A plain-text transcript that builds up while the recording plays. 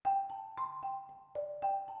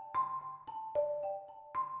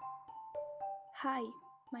Hi,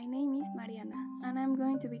 my name is Mariana, and I'm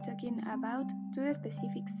going to be talking about two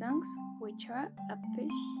specific songs, which are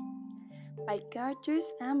Apes by Cartera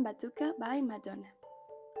and Batuka by Madonna.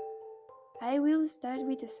 I will start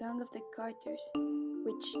with the song of the Carters,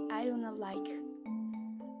 which I do not like.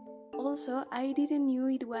 Also, I didn't knew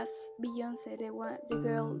it was Beyoncé, the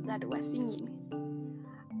girl that was singing.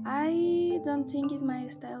 I don't think it's my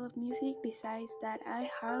style of music, besides that I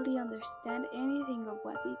hardly understand anything of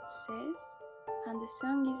what it says, and the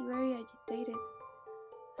song is very agitated.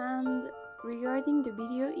 And regarding the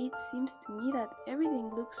video, it seems to me that everything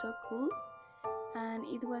looks so cool, and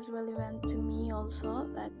it was relevant to me also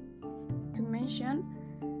that to mention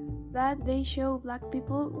that they show black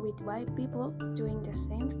people with white people doing the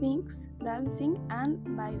same things, dancing and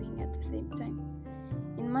vibing at the same time.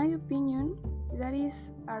 In my opinion, that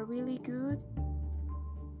is a really good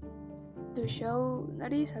thing to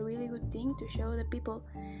show the people,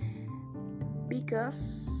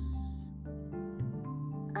 because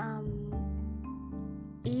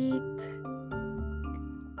it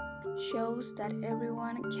shows that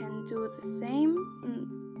everyone can do the same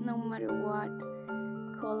no matter what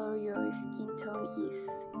color your skin tone is.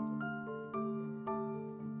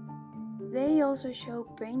 They also show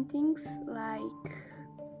paintings like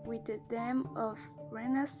with the theme of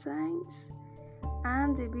Renaissance,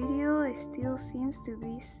 and the video still seems to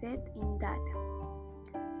be set in that.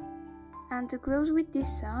 And to close with this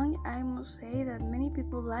song, I must say that many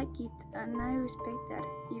people like it, and I respect that,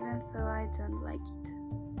 even though I don't like it.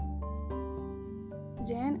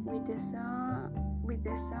 Then with the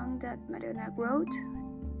song that Madonna wrote,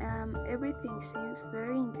 everything seems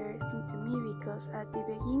very interesting to me, because at the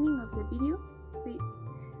beginning of the video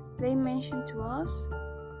they mentioned to us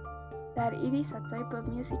that it is a type of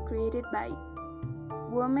music created by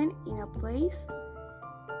women in a place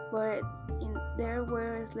where there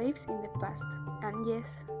were slaves in the past. And yes,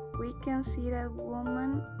 we can see that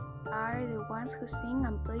women are the ones who sing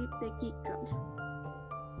and play the kick drums.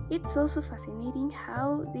 It's also fascinating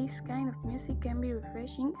how this kind of music can be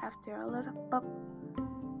refreshing after a lot of pop.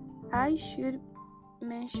 I should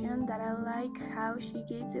mention that I like how she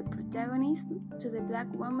gave the protagonism to the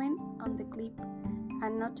black woman on the clip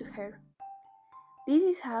and not to her. This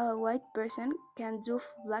is how a white person can do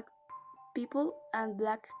for black people and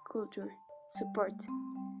black culture support.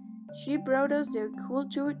 She brought us their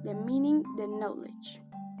culture, the meaning, the knowledge.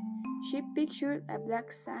 She pictured a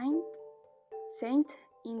black saint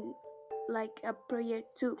in like a prayer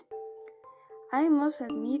too. I must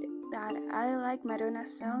admit that I like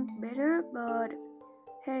Madonna's song better, but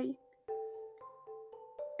hey,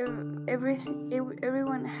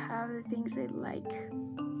 everyone have the things they like,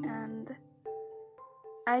 and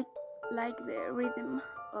I like the rhythm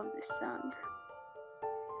of the song.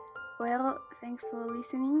 Well, thanks for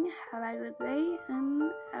listening, have a good day,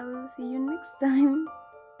 and I will see you next time.